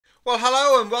Well,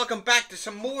 hello and welcome back to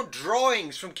some more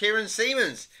drawings from Kieran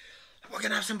Siemens. We're going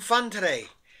to have some fun today.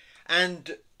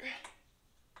 And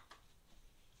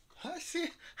I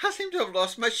seem to have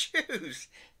lost my shoes.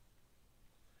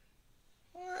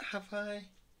 What have I?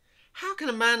 How can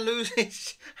a man lose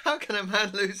his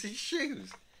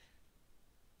shoes?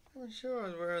 I'm sure I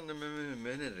was wearing them a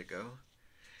minute ago.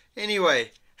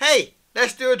 Anyway, hey,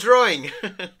 let's do a drawing.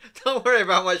 Don't worry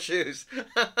about my shoes.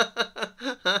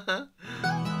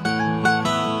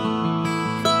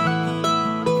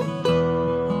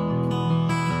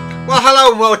 Well,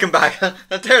 hello and welcome back.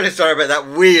 I'm terribly sorry about that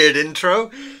weird intro.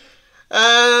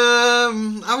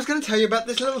 I was going to tell you about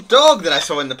this little dog that I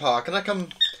saw in the park, and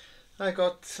I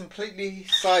got completely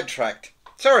sidetracked.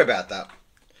 Sorry about that.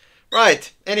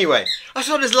 Right. Anyway, I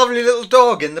saw this lovely little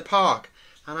dog in the park,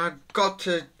 and I got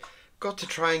to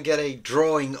try and get a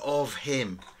drawing of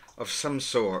him of some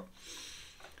sort.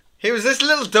 He was this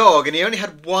little dog, and he only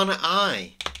had one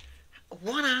eye.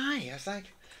 One eye. I was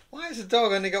like, why has a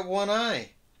dog only got one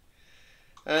eye?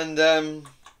 And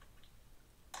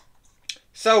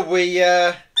so we,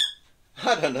 I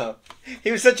don't know.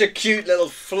 He was such a cute little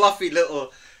fluffy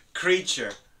little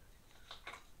creature.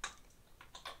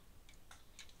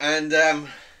 And I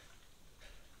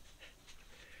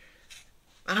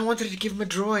wanted to give him a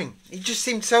drawing. He just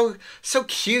seemed so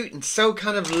cute and so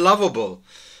kind of lovable.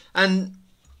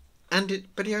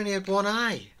 But he only had one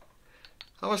eye.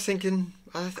 I was thinking,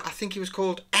 I think he was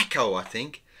called Echo, I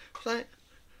think. So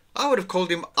I would have called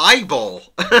him Eyeball.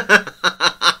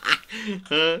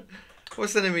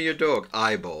 What's the name of your dog?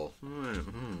 Eyeball.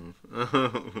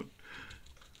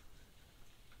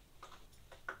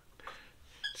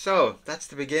 So, that's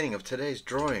the beginning of today's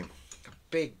drawing. A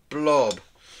big blob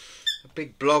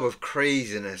of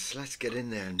craziness. Let's get in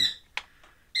there. And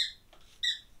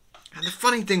the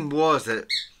funny thing was that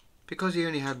because he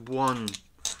only had one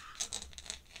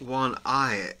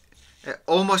eye, it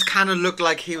almost kind of looked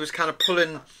like he was kind of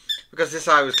pulling, because this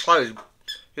eye was closed,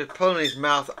 he was pulling his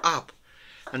mouth up,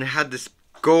 and it had this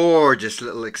gorgeous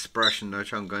little expression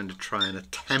which I'm going to try and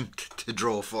attempt to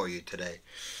draw for you today.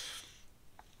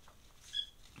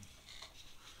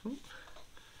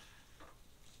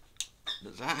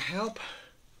 Does that help?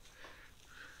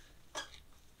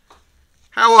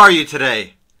 How are you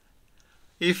today?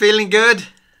 Are you feeling good?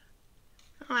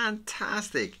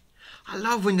 Fantastic. I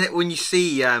love when you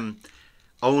see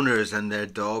owners and their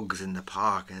dogs in the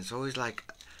park, and it's always like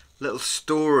little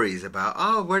stories about,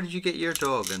 oh, where did you get your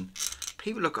dog? And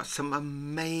people have got some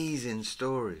amazing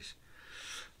stories.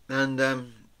 And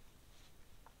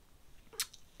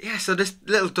yeah, so this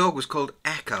little dog was called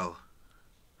Echo.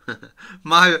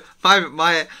 my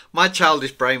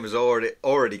childish brain was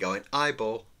already going,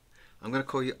 Eyeball. I'm going to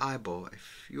call you Eyeball.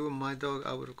 If you were my dog,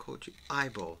 I would have called you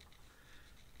Eyeball.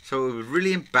 So it would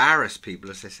really embarrass people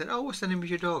if they said, oh, what's the name of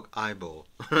your dog? Eyeball.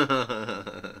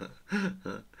 Oh,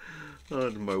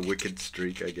 that's my wicked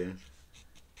streak, I guess.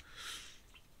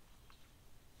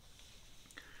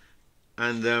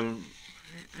 And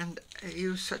he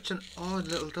was such an odd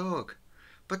little dog.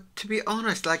 But to be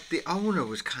honest, like, the owner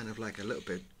was kind of like a little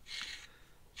bit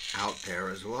out there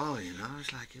as well, you know.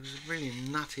 It's like, it was a really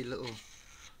nutty little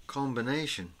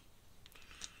combination.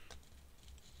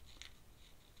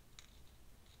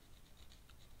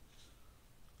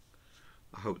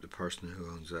 I hope the person who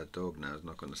owns that dog now is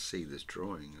not going to see this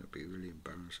drawing. It would be really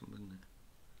embarrassing, wouldn't it?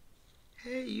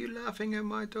 Hey, you laughing at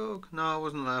my dog? No, I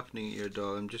wasn't laughing at your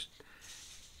dog.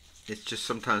 It's just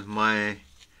sometimes my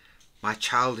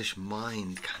childish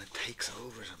mind kind of takes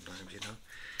over sometimes, you know.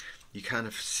 You kind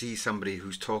of see somebody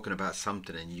who's talking about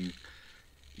something, and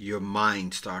your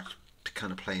mind starts to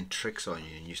kind of playing tricks on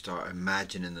you, and you start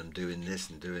imagining them doing this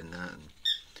and doing that, and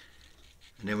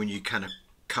then when you kind of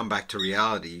come back to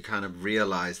reality, you kind of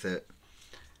realize that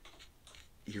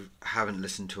you haven't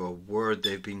listened to a word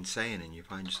they've been saying, and you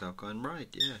find yourself going, right,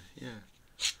 yeah.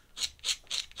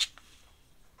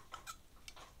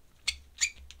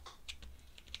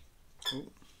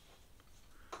 Ooh.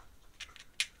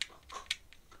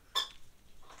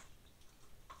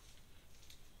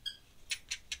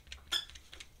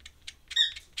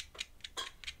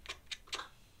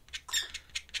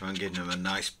 So I'm giving him a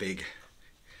nice big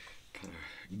kind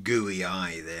of gooey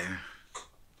eye there.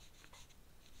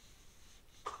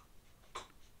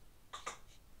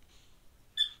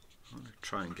 I'm going to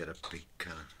try and get a big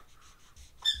kind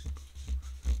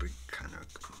of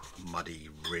muddy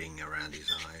ring around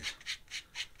his eyes.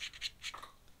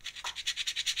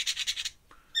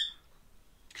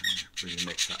 Really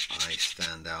makes that eye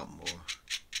stand out more.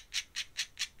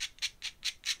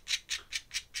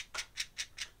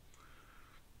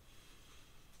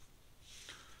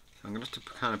 I'm going to have to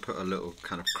kind of put a little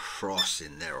kind of cross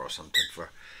in there or something for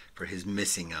his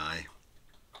missing eye.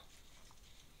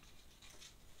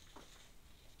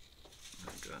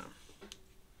 And,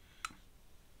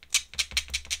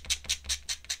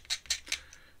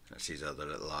 that's his other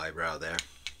little eyebrow there.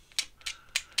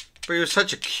 But he was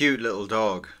such a cute little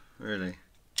dog, really.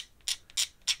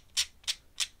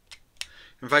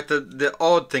 In fact, the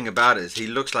odd thing about it is he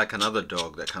looks like another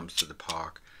dog that comes to the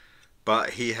park,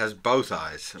 but he has both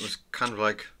eyes. It was kind of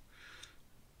like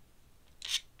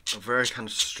a very kind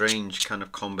of strange kind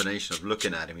of combination of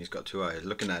looking at him, he's got two eyes.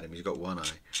 Looking at him, he's got one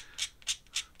eye.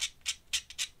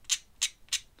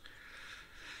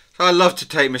 So I love to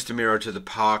take Mr. Miro to the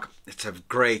park. It's a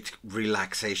great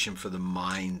relaxation for the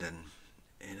mind, and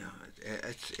you know,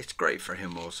 it's great for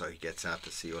him also. He gets out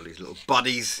to see all these little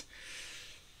buddies,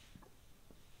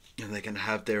 and they can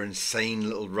have their insane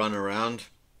little run around.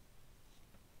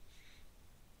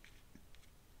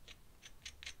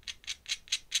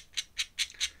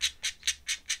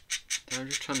 I'm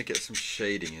just trying to get some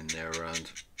shading in there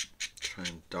around, try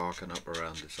and darken up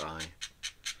around this eye.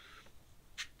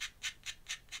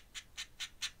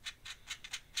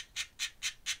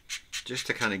 Just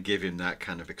to kind of give him that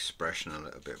kind of expression a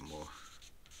little bit more.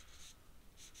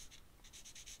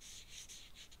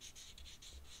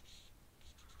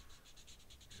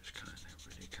 Just kind of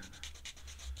really kind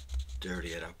of dirty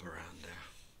it up around there.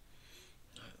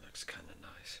 That looks kind of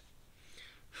nice.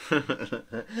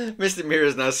 Mr.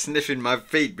 Mira's now sniffing my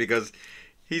feet because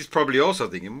he's probably also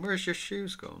thinking, where's your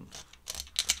shoes gone?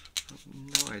 I have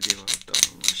no idea what I've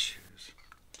done with my shoes.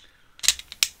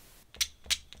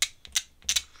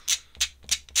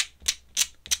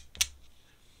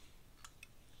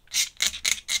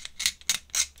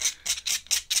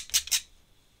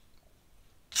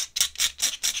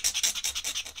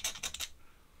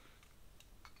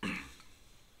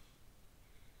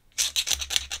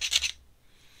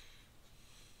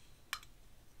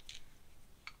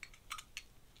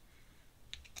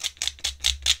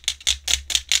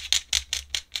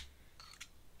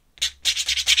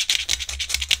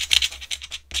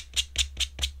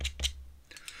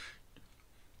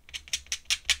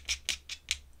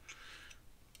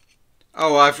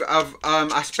 Oh,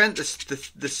 I spent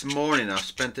this morning. I've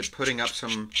spent it putting up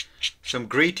some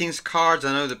greetings cards.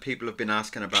 I know that people have been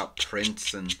asking about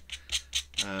prints and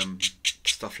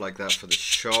stuff like that for the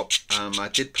shop. I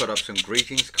did put up some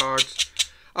greetings cards.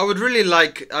 I would really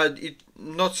like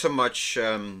not so much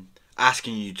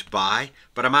asking you to buy,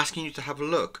 but I'm asking you to have a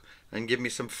look and give me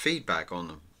some feedback on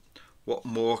them. What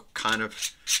more kind of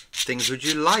things would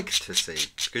you like to see?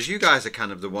 Because you guys are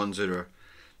kind of the ones that are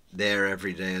there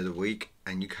every day of the week,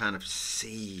 and you kind of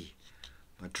see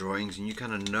my drawings and you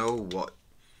kind of know what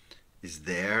is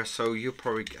there, so you'll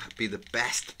probably be the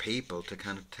best people to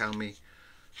kind of tell me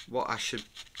what I should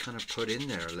kind of put in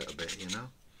there a little bit, you know.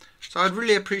 So I'd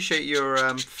really appreciate your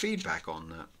feedback on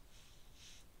that.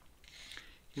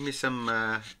 Give me some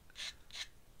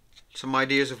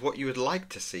ideas of what you would like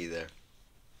to see there.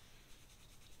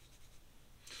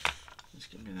 Just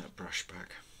give me that brush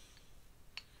back.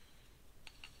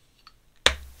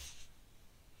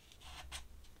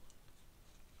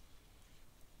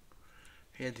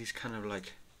 He had these kind of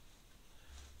like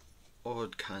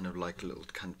odd kind of like little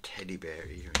kind of teddy bear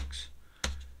earrings.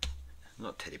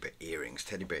 Not teddy bear earrings,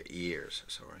 teddy bear ears,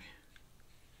 sorry.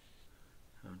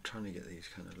 I'm trying to get these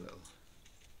kind of little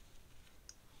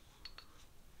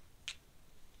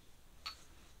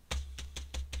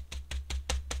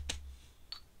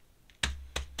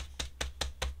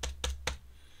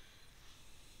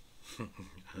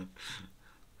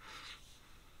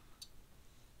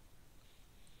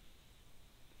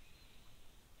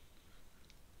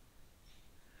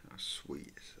How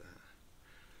sweet is that?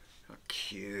 How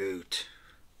cute.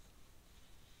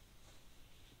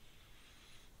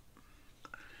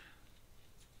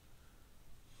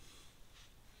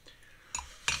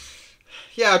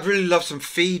 Yeah, I'd really love some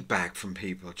feedback from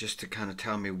people, just to kind of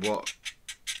tell me what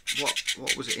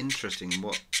was interesting,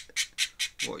 what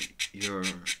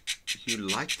you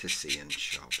like to see in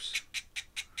shops,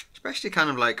 especially kind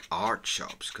of like art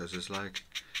shops, because it's like,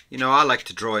 you know, I like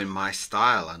to draw in my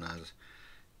style, and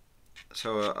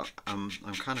I'm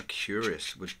kind of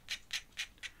curious with,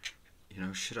 you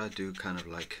know, should I do kind of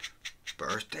like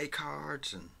birthday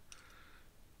cards and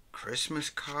Christmas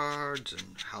cards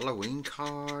and Halloween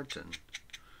cards, and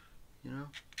you know,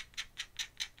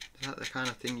 is that the kind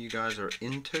of thing you guys are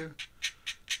into?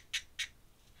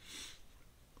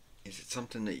 Is it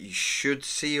something that you should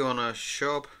see on a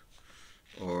shop,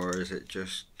 or is it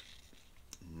just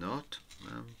not?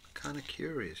 I'm kind of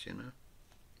curious, you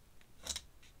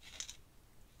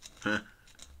know.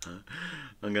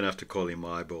 I'm gonna have to call him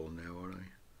Eyeball now, aren't I?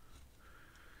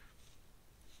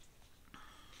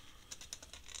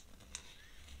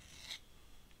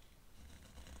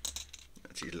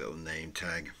 That's his little name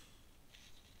tag.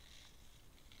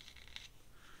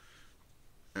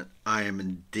 And I am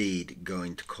indeed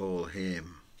going to call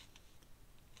him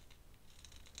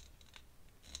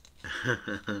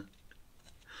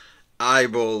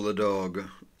Eyeball the dog.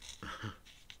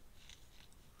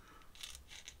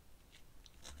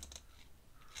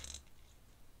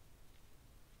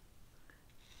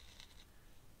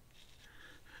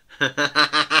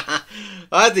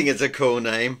 I think it's a cool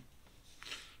name.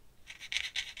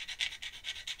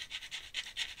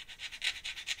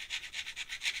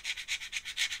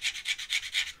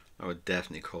 I would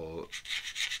definitely call,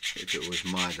 if it was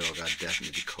my dog, I'd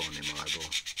definitely be calling him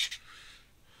Eyeball.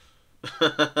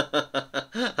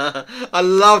 I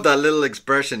love that little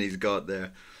expression he's got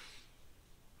there.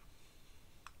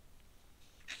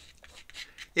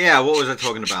 Yeah, what was I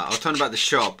talking about? I was talking about the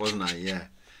shop, wasn't I? Yeah.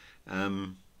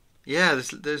 Yeah,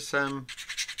 there's I'd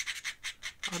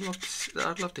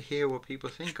love to hear what people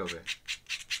think of it.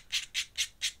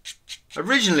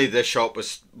 Originally, the shop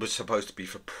was supposed to be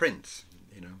for prints.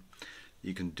 You know,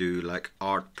 you can do like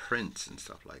art prints and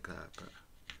stuff like that. But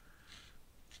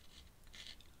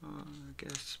I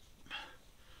guess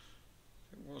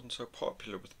it wasn't so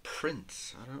popular with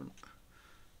prints.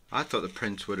 I thought the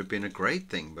prints would have been a great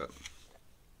thing, but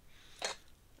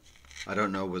I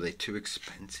don't know. Were they too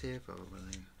expensive, or were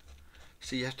they?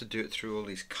 See, you have to do it through all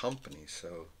these companies,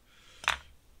 so.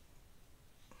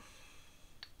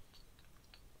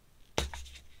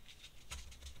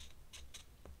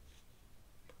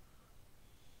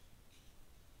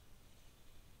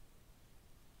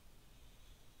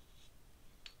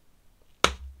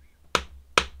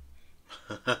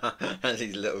 That's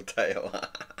his little tail.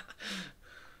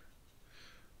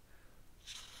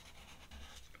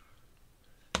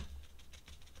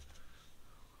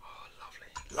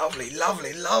 Lovely,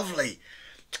 lovely, lovely.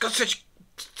 It's got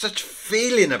such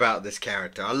feeling about this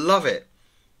character. I love it.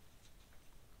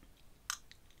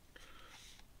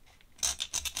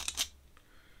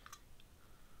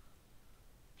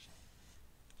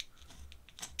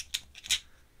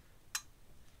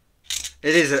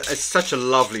 It is it's such a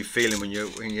lovely feeling when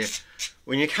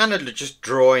you're kind of just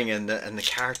drawing and the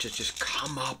characters just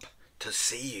come up to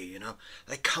see you. You know,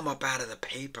 they come up out of the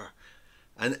paper,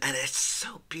 and it's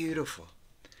so beautiful.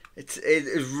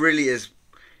 It really is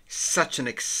such an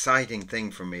exciting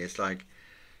thing for me. It's like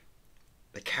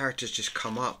the characters just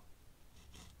come up.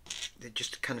 They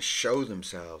just kind of show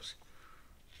themselves.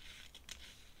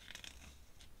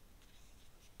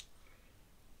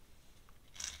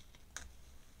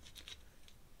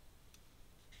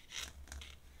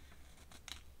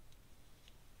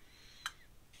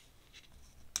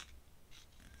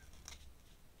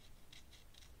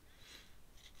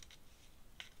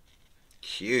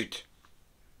 Cute.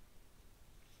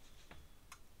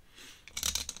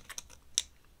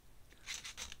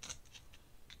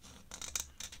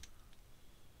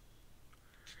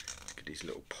 Look at his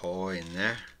little paw in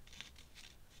there.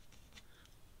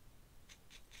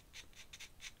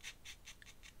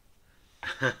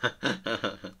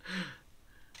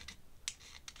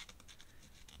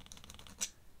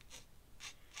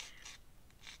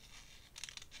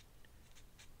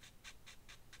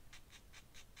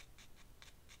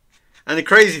 And the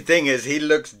crazy thing is, he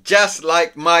looks just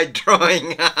like my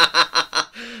drawing. How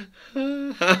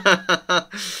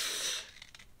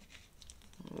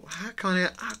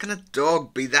can a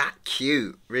dog be that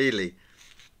cute, really?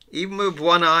 Even with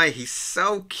one eye, he's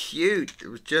so cute. It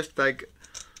was just like,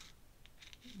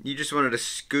 you just wanted to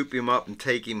scoop him up and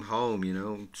take him home, you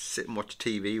know, sit and watch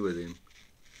TV with him.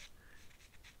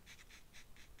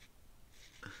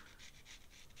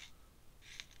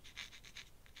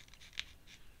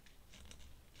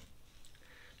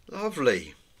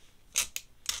 Lovely.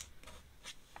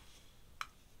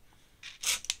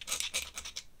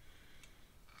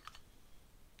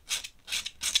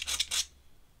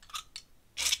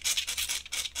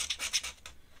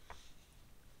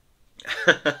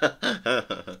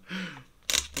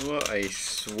 What a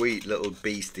sweet little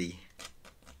beastie.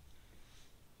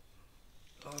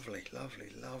 Lovely, lovely,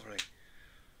 lovely.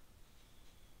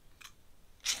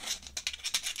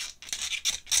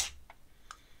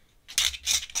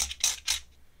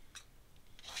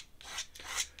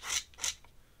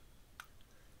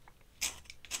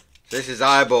 This is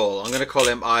Eyeball. I'm going to call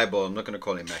him Eyeball. I'm not going to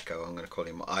call him Echo. I'm going to call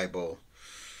him Eyeball.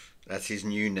 That's his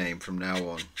new name from now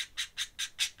on.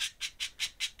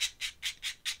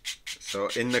 So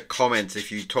in the comments, if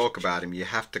you talk about him, you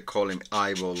have to call him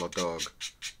Eyeball the dog.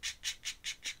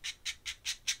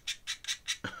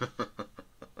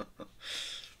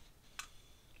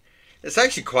 It's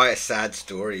actually quite a sad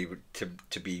story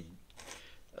to be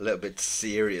a little bit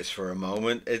serious for a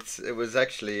moment. It was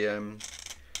actually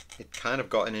it kind of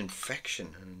got an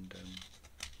infection, and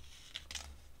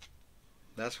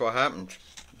that's what happened.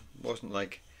 It wasn't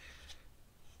like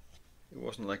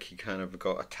he kind of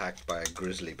got attacked by a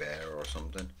grizzly bear or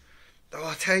something. Oh,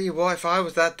 I tell you what, if I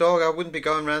was that dog, I wouldn't be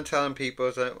going around telling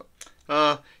people that,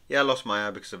 oh, yeah, I lost my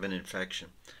eye because of an infection.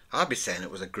 I'd be saying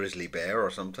it was a grizzly bear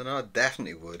or something. I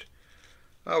definitely would.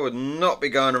 I would not be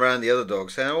going around the other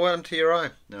dogs saying, oh, what happened to your eye?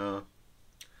 No,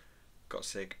 got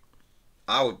sick.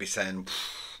 I would be saying,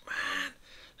 man,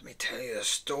 let me tell you the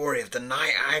story of the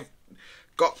night I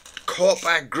got caught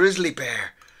by a grizzly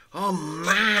bear. Oh,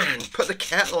 man, put the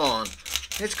kettle on.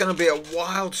 It's going to be a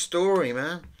wild story,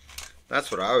 man. That's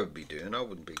what I would be doing. I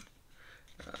wouldn't be...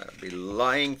 I'd be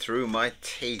lying through my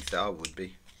teeth. I would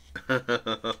be.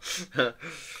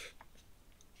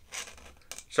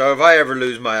 So if I ever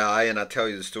lose my eye and I tell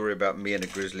you the story about me and a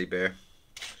grizzly bear,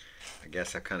 I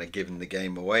guess I've kind of given the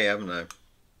game away, haven't I?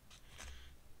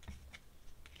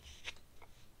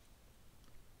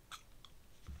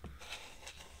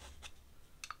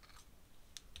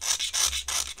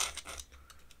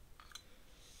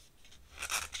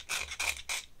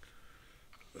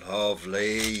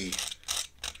 Lovely.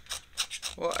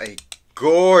 What a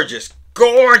gorgeous,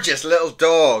 gorgeous little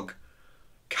dog.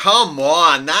 Come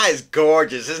on, that is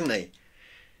gorgeous, isn't he?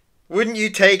 Wouldn't you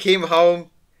take him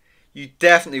home? You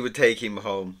definitely would take him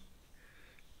home.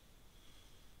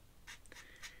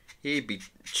 He'd be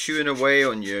chewing away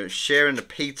on you, sharing the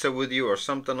pizza with you or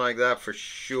something like that for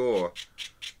sure.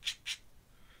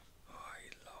 Oh,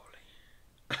 he's lovely.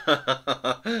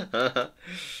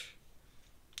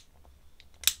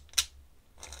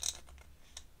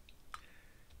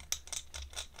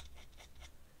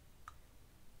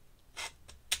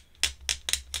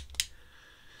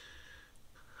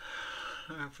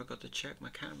 I forgot to check my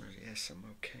camera. Yes, I'm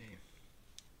okay.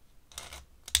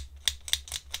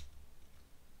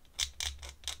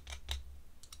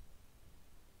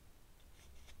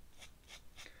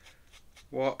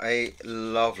 What a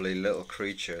lovely little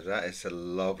creature. That is a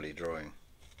lovely drawing.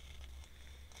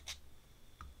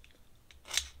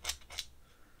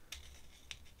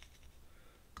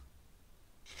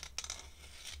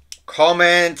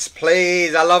 Comments,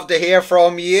 please. I love to hear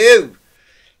from you.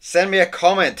 Send me a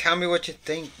comment. Tell me what you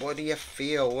think. What do you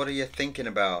feel? What are you thinking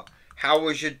about? How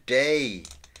was your day?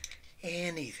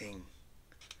 Anything.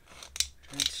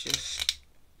 Let's just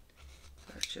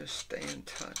stay in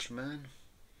touch, man.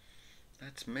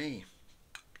 That's me.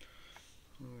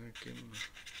 Give him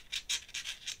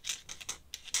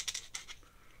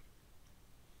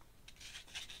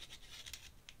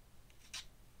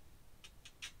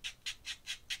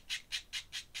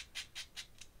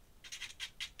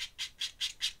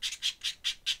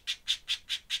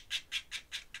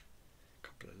a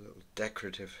couple of little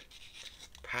decorative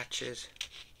patches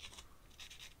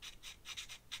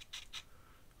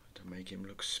to make him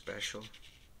look special.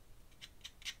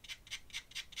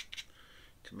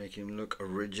 To make him look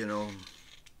original.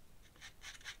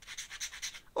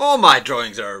 All my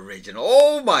drawings are original.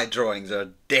 All my drawings are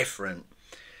different.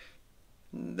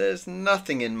 There's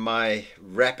nothing in my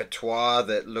repertoire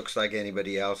that looks like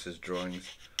anybody else's drawings.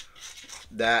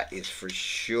 That is for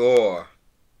sure.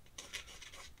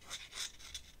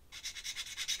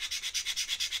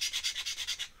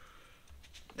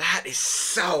 That is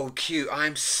so cute.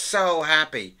 I'm so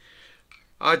happy.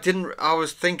 I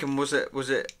was thinking, was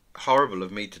it horrible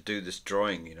of me to do this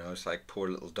drawing, you know? It's like poor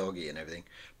little doggy and everything.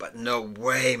 But no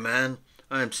way, man.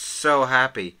 I'm so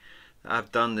happy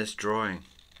I've done this drawing.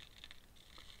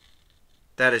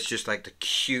 That is just like the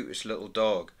cutest little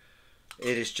dog.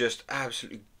 It is just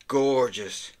absolutely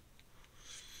gorgeous.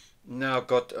 Now I've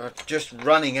got just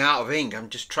running out of ink. I'm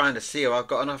just trying to see if I've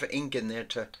got enough ink in there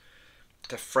to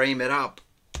frame it up.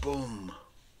 Boom.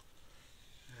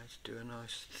 Let's do a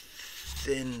nice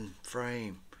thin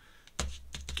frame.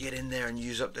 Get in there and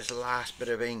use up this last bit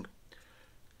of ink.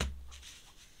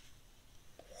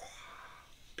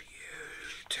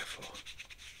 Beautiful.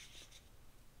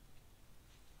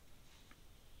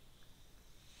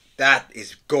 That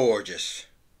is gorgeous.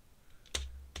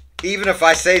 Even if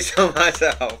I say so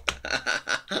myself.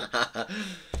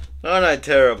 Aren't I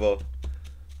terrible?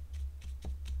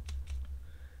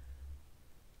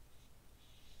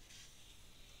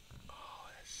 Oh,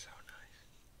 that's so nice.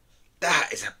 That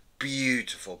is a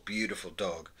beautiful, beautiful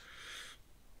dog.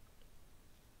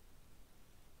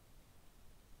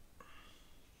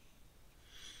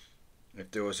 If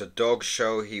there was a dog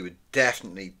show, he would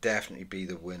definitely be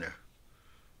the winner.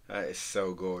 That is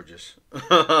so gorgeous.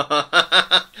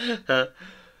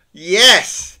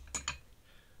 Yes!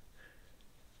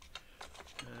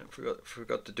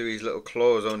 Forgot to do his little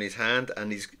claws on his hand,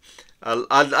 and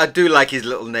I do like his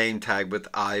little name tag with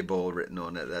eyeball written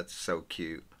on it. That's so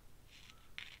cute.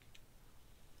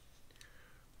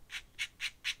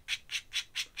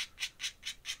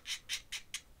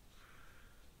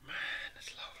 Man,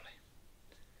 that's lovely.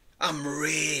 I'm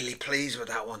really pleased with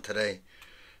that one today.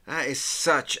 That is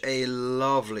such a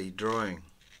lovely drawing.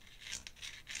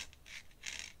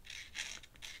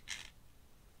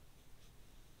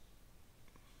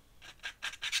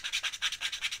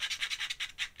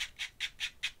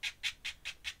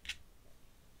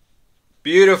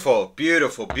 Beautiful,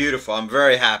 beautiful, beautiful. I'm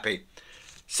very happy.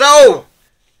 So,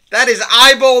 that is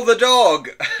Eyeball the dog.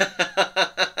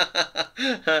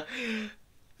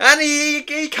 And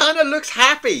he kind of looks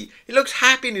happy. He looks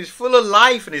happy and he's full of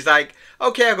life. And he's like,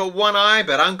 okay, I've got one eye,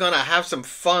 but I'm going to have some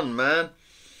fun, man.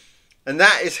 And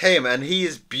that is him. And he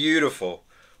is beautiful.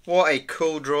 What a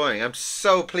cool drawing. I'm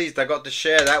so pleased I got to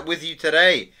share that with you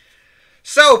today.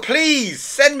 So, please,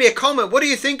 send me a comment. What do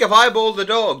you think of Eyeball the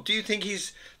dog? Do you think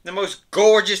he's the most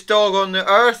gorgeous dog on the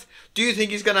earth? Do you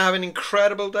think he's going to have an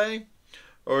incredible day?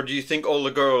 Or do you think all the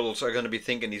girls are going to be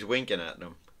thinking he's winking at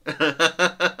them?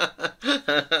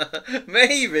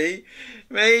 Maybe.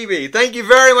 Thank you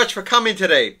very much for coming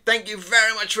today. Thank you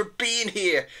very much for being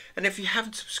here. And if you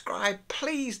haven't subscribed,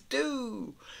 please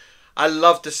do. I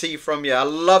love to see from you. I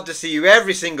love to see you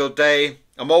every single day.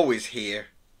 I'm always here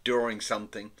doing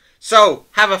something. So,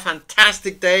 have a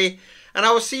fantastic day. And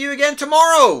I will see you again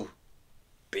tomorrow.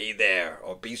 Be there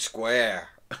or be square.